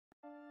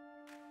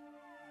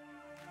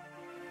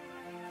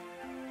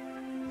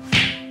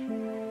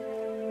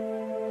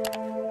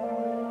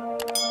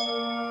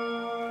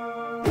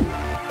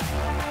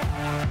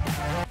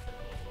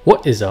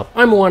What is up?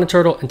 I'm Moana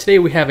Turtle, and today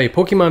we have a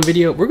Pokemon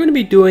video. We're going to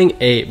be doing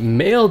a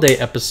mail day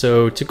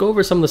episode to go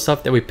over some of the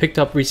stuff that we picked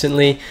up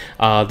recently.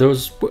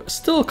 There's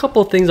still a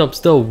couple of things I'm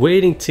still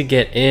waiting to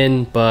get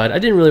in, but I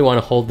didn't really want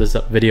to hold this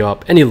video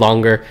up any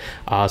longer.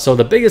 So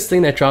the biggest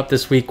thing that dropped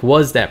this week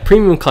was that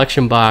premium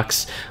collection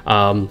box.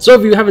 So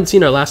if you haven't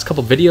seen our last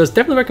couple videos,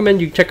 definitely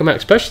recommend you check them out,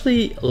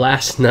 especially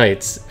last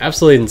night's.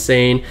 Absolutely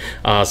insane.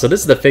 So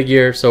this is the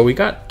figure. So we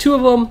got two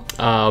of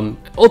them.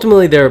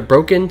 Ultimately, they're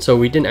broken, so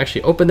we didn't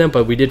actually open them,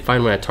 but we did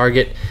find one at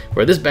Target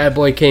where this bad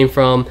boy came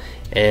from.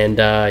 And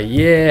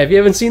yeah, if you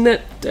haven't seen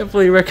that,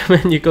 definitely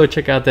recommend you go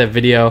check out that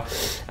video.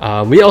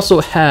 We also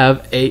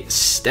have a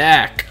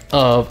stack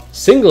of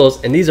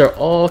singles, and these are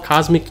all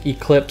Cosmic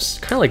Eclipse,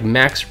 kind of like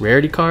max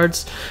rarity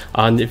cards.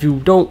 If you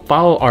don't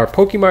follow our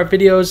Pokemart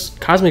videos,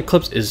 Cosmic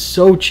Eclipse is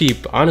so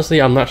cheap.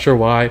 Honestly, I'm not sure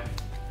why,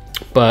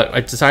 but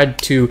I decided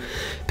to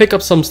pick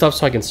up some stuff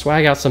so I can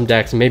swag out some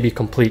decks and maybe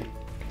complete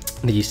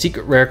the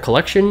secret rare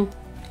collection,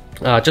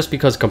 just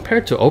because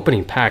compared to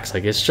opening packs,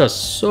 like, it's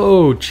just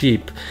so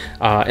cheap.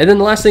 And then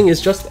the last thing is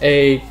just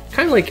a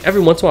kind of like every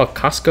once in a while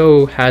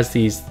Costco has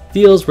these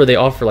deals where they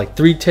offer like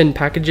 3 tin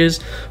packages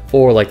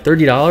for like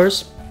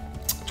 $30.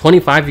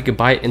 25 you could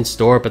buy it in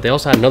store, but they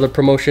also had another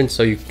promotion,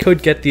 so you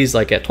could get these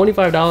like at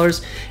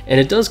 $25, and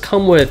it does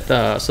come with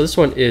so this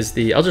one is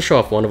the, I'll just show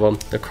off one of them,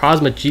 the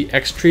Cosma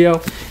GX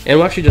Trio, and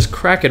we'll actually just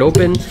crack it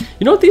open.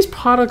 You know what, these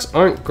products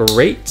aren't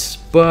great,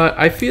 but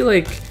I feel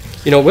like,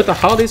 you know, with the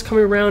holidays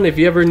coming around, if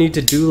you ever need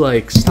to do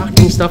like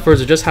stocking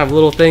stuffers or just have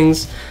little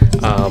things,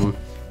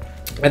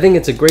 I think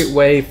it's a great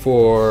way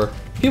for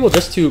people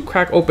just to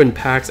crack open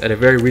packs at a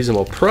very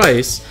reasonable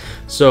price.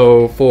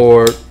 So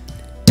for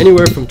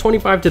anywhere from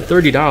 $25 to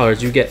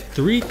 $30, you get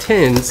 3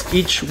 tins,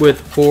 each with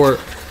 4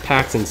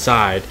 packs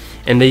inside.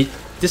 And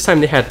this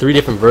time they had 3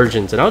 different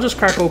versions. And I'll just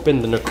crack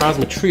open the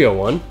Necrozma Trio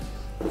one.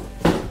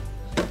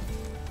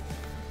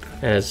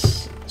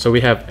 So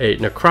we have a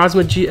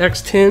Necrozma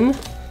GX tin,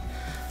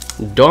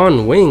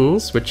 Dawn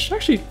Wings, which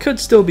actually could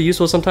still be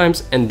useful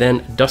sometimes, and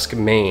then Dusk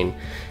Mane.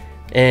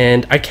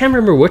 And I can't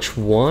remember which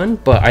one,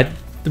 but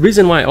the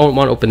reason why I don't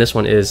want to open this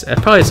one is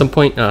probably at some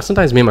point,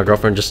 sometimes me and my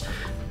girlfriend just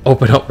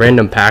open up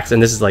random packs,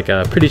 and this is like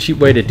a pretty cheap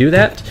way to do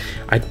that.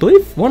 I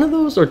believe one of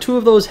those or 2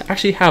 of those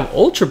actually have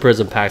Ultra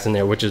Prism packs in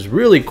there, which is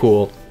really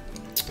cool.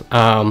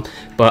 But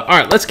all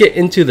right, let's get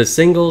into the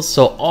singles.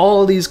 So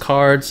all these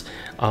cards,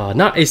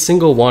 not a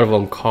single one of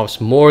them costs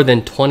more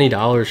than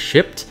 $20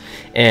 shipped,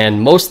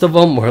 and most of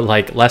them were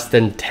like less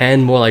than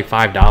 10, more like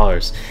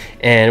 $5.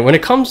 And when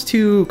it comes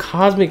to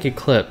Cosmic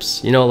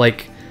Eclipse, you know,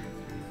 like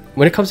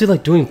when it comes to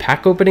like doing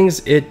pack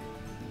openings,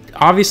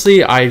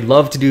 obviously I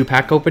love to do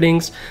pack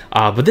openings,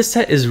 but this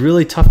set is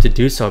really tough to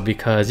do so,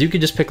 because you could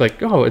just pick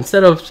like, oh,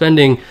 instead of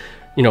spending,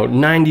 you know,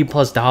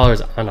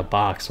 $90+ on a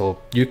box,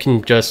 well, you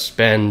can just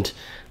spend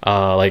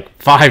like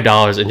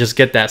 $5 and just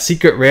get that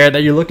secret rare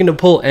that you're looking to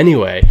pull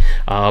anyway.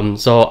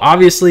 So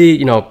obviously,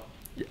 you know,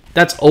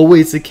 that's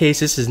always the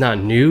case. This is not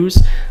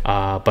news,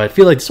 but I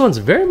feel like this one's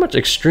very much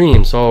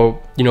extreme.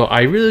 So, you know,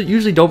 I really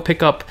usually don't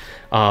pick up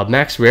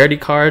max rarity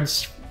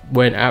cards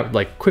when out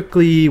like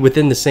quickly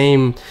within the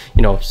same,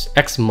 you know,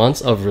 X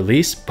months of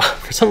release, but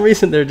for some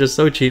reason they're just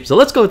so cheap. So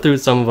let's go through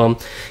some of them,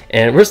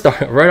 and we're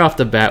starting right off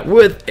the bat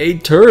with a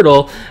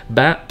turtle,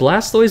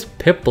 Blastoise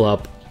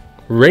Piplup,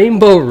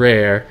 Rainbow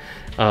Rare.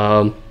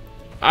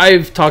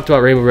 I've talked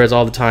about Rainbow Rares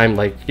all the time.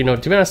 Like, you know,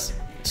 to be honest,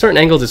 certain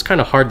angles it's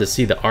kind of hard to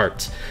see the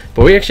art,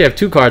 but we actually have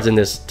 2 cards in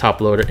this top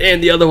loader,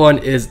 and the other one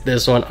is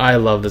this one. I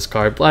love this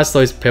card,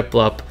 Blastoise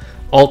Piplup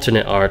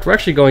alternate art. We're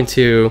actually going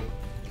to,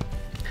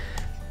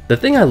 the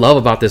thing I love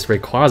about this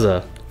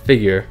Rayquaza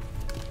figure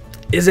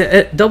is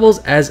it doubles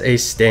as a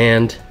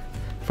stand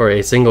for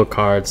a single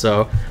card,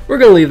 so we're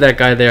gonna leave that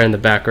guy there in the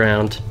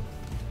background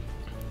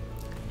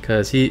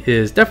because he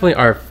is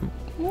definitely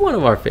one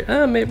of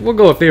our maybe we'll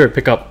go with favorite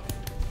pickup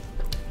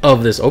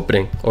of this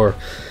opening or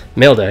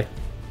mail day.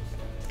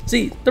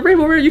 See, the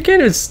Rainbow Rare, you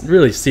can't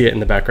really see it in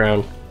the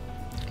background.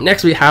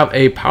 Next we have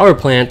a Power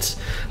Plant.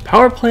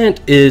 Power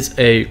Plant is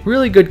a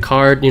really good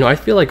card. You know, I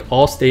feel like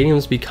all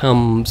stadiums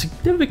become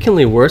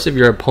significantly worse if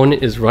your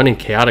opponent is running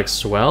Chaotic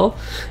Swell,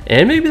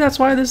 and maybe that's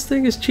why this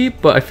thing is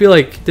cheap, but I feel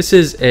like this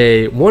is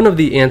one of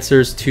the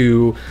answers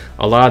to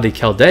a lot of the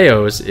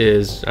Keldeos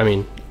is, I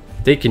mean,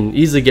 they can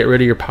easily get rid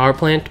of your Power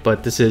Plant,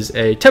 but this is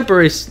a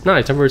temporary, not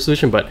a temporary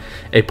solution, but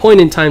a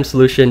point-in-time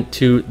solution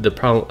to the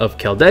problem of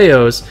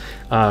Keldeos,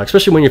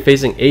 especially when you're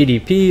facing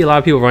ADP. A lot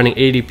of people running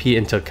ADP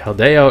into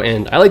Keldeo,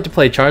 and I like to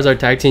play Charizard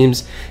tag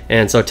teams,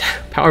 and so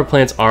Power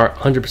Plants are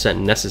 100%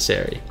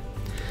 necessary.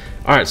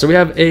 All right, so we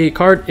have a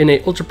card in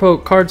a Ultra Pro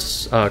card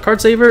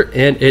saver,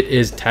 and it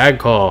is Tag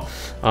Call.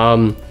 I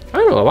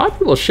don't know, a lot of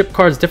people ship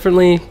cards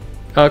differently.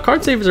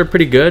 Card savers are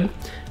pretty good.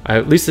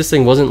 At least this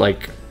thing wasn't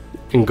like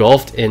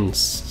engulfed in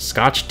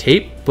Scotch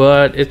tape,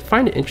 but I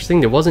find it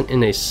interesting it wasn't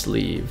in a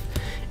sleeve.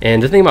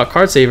 And the thing about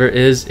card saver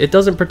is it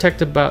doesn't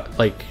protect about,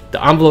 like,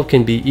 the envelope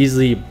can be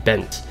easily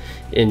bent,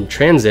 in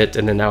transit,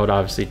 and then that would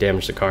obviously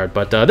damage the card.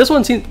 But this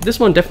one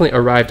definitely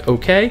arrived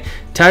okay.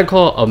 Tag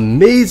Call,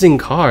 amazing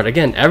card.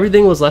 Again,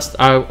 everything was less.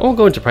 I won't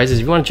go into prices.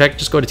 If you want to check,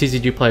 just go to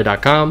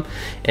tcgplayer.com.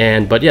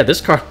 But yeah,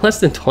 this card less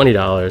than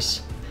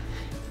 $20.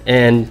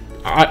 And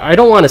I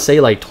don't want to say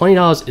like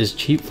 $20 is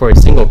cheap for a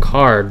single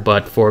card,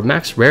 but for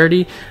max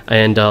rarity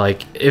and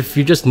like if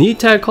you just need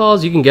tag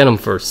calls, you can get them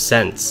for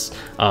cents.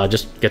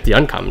 Just get the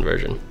uncommon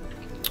version.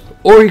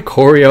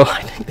 Oricorio,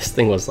 I think this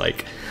thing was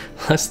like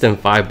less than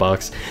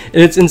 $5,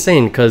 and it's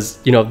insane because,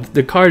 you know,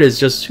 the card is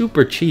just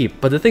super cheap.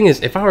 But the thing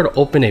is, if I were to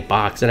open a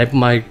box and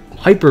my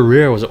hyper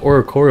rare was an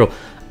Oricorio,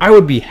 I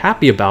would be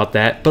happy about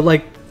that. But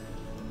like,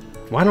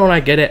 why don't I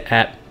get it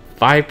at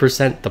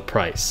 5% the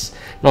price?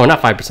 No,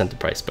 not 5% the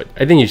price, but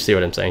I think you see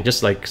what I'm saying.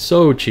 Just like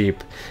so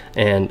cheap,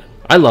 and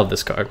I love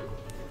this card.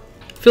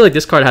 I feel like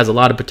this card has a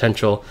lot of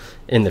potential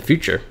in the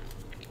future.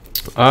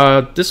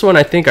 This one,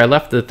 I think I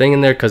left the thing in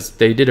there because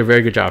they did a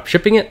very good job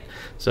shipping it.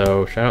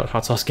 So shout out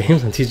Hot Sauce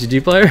Games on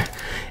TCG Player.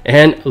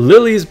 And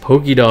Lily's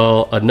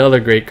Pokédoll, another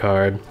great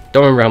card.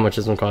 Don't remember how much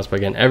this one cost, but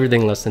again,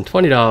 everything less than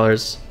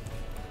 $20.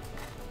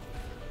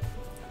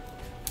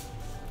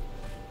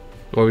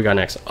 What we got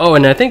next? Oh,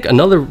 and I think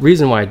another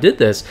reason why I did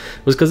this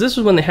was because this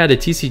was when they had a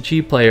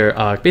TCG Player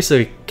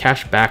basically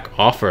cash back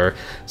offer.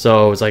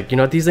 So it was like, you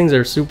know, these things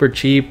are super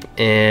cheap,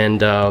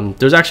 and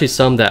there's actually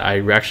some that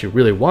I actually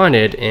really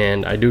wanted,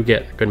 and I do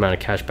get a good amount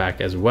of cash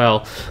back as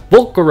well.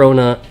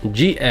 Volcarona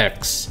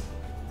GX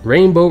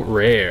Rainbow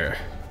Rare,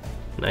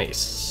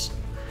 nice.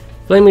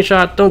 Flaming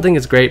Shot, don't think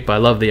it's great, but I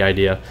love the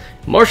idea.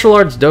 Martial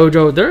Arts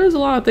Dojo, there is a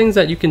lot of things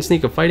that you can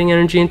sneak a fighting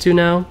energy into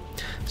now.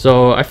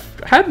 So I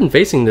have been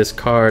facing this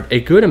card a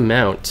good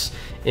amount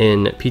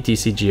in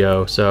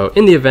PTCGO. So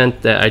in the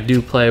event that I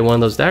do play one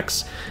of those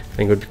decks, I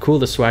think it would be cool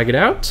to swag it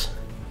out.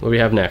 What do we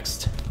have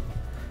next?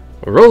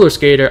 A Roller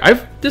Skater.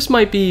 This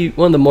might be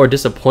one of the more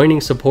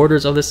disappointing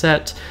supporters of the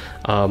set.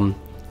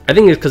 I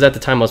think it's because at the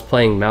time I was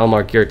playing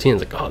Malamar Guillotine.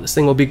 It's like, oh, this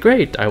thing will be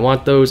great. I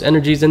want those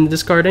energies in the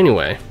discard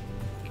anyway.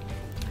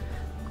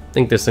 I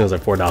think this thing was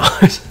like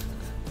 $4.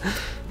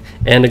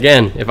 And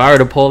again, if I were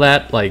to pull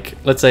that, like,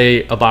 let's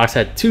say a box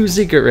had 2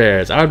 secret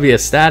rares, I would be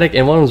ecstatic,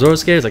 and one of them was Roller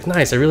Skaters, like,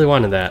 nice, I really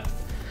wanted that.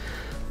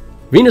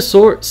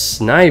 Venusaur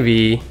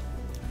Snivy.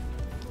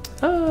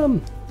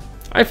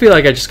 I feel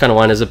like I just kind of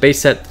want it as a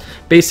base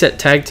set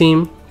tag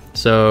team,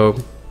 so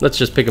let's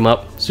just pick them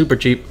up, super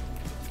cheap.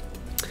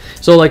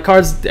 So like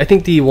cards, I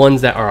think the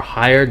ones that are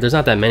higher, there's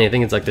not that many. I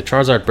think it's like the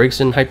Charizard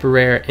Breakson Hyper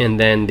Rare, and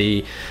then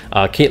the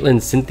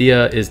Caitlyn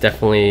Cynthia is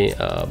definitely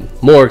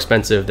more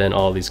expensive than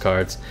all these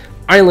cards.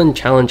 Island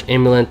Challenge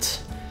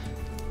Amulet.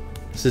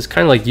 This is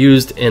kind of like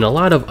used in a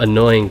lot of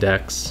annoying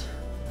decks.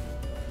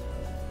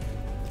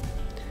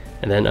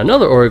 And then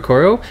another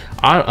Oricorio.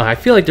 I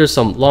feel like there's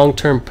some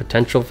long-term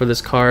potential for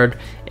this card,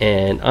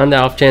 and on the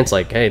off chance,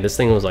 like, hey, this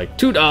thing was like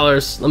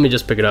 $2, let me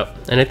just pick it up.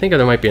 And I think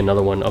there might be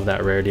another one of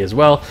that rarity as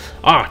well.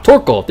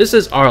 Torkoal. This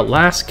is our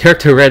last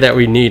character rare that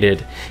we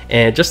needed,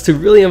 and just to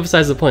really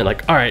emphasize the point,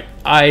 like, all right,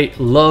 I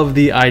love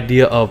the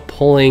idea of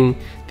pulling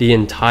the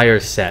entire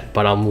set,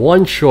 but I'm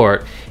one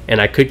short, and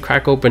I could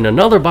crack open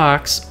another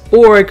box,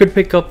 or I could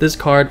pick up this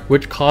card,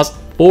 which costs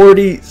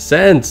 40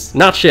 cents,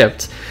 not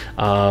shipped.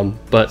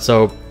 But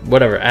so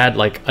whatever, add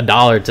like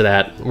 $1 to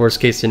that, worst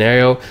case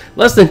scenario,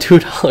 less than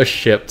 $2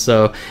 shipped.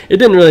 So it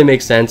didn't really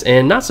make sense,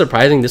 and not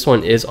surprising, this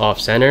one is off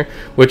center,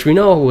 which we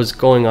know was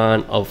going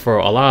on for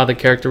a lot of the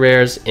character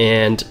rares,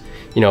 and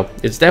you know,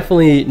 it's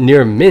definitely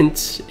near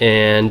mint,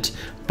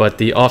 but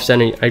the off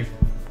center, I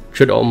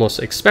should almost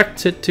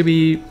expect it to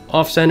be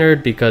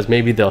off-centered, because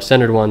maybe the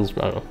centered ones,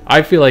 I don't know.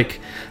 I feel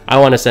like I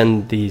want to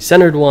send the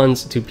centered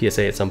ones to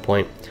PSA at some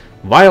point.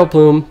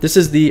 Vileplume, this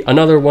is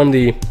another one of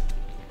the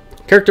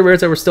character rares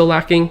that we're still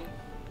lacking.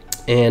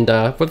 And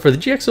but for the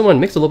GX one, it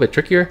makes it a little bit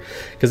trickier,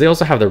 because they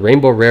also have the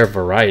Rainbow Rare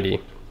Variety.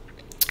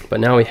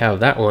 But now we have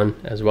that one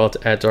as well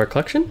to add to our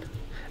collection.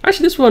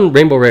 Actually, this one,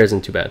 Rainbow Rare,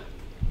 isn't too bad,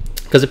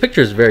 because the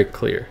picture is very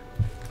clear.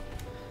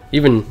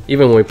 Even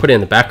when we put it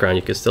in the background,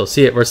 you can still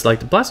see it, versus like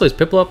the Blastoise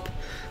Piplup,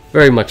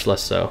 very much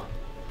less so.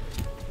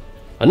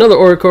 Another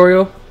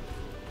Oricorio.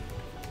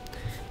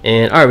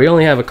 And alright, we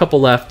only have a couple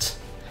left.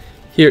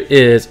 Here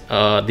is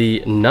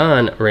the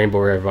non-Rainbow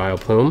Rare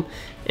Vileplume.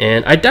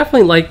 And I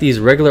definitely like these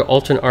regular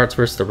alternate arts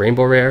versus the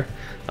Rainbow Rare.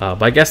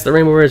 But I guess the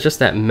Rainbow Rare is just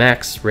that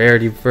max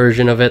rarity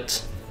version of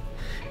it.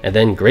 And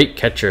then Great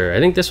Catcher. I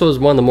think this was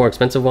one of the more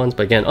expensive ones,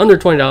 but again, under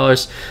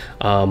 $20.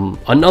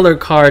 Another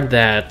card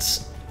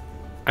that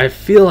I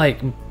feel like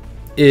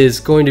is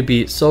going to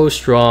be so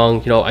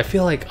strong. You know, I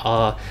feel like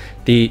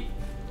the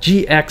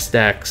GX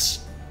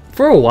decks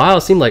for a while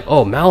seemed like,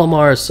 oh,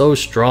 Malamar is so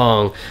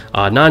strong,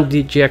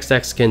 non-GX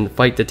decks can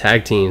fight the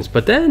tag teams.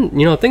 But then,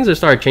 you know, things have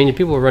started changing.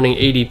 People are running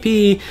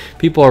ADP,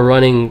 people are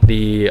running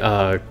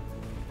the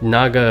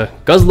Naga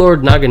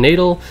Guzzlord, Naga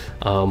Natal,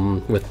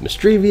 with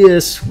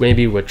Mischievous,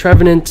 maybe with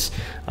Trevenant,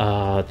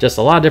 just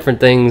a lot of different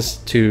things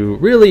to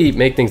really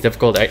make things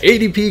difficult. At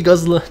ADP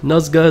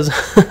Nuzguz.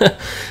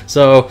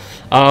 So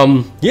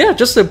yeah,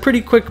 just a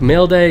pretty quick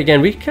mail day.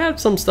 Again, we have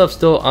some stuff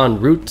still en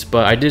route,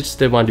 but I did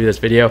still want to do this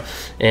video.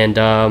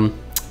 And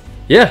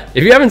yeah,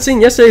 if you haven't seen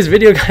yesterday's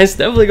video, guys,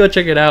 definitely go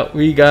check it out.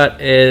 We got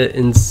an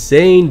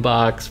insane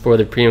box for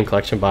the premium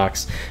collection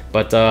box.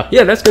 But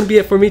yeah, that's going to be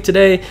it for me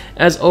today.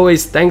 As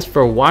always, thanks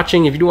for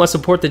watching. If you do want to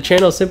support the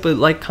channel, simply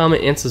like,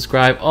 comment, and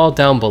subscribe all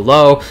down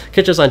below.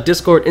 Catch us on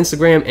Discord,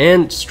 Instagram,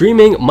 and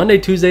streaming Monday,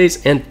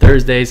 Tuesdays, and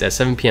Thursdays at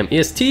 7 p.m.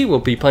 EST. We'll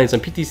be playing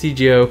some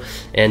PTCGO.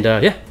 And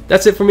yeah,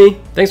 that's it for me.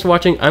 Thanks for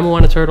watching. I'm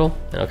Moana Turtle,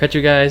 and I'll catch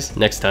you guys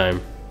next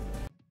time.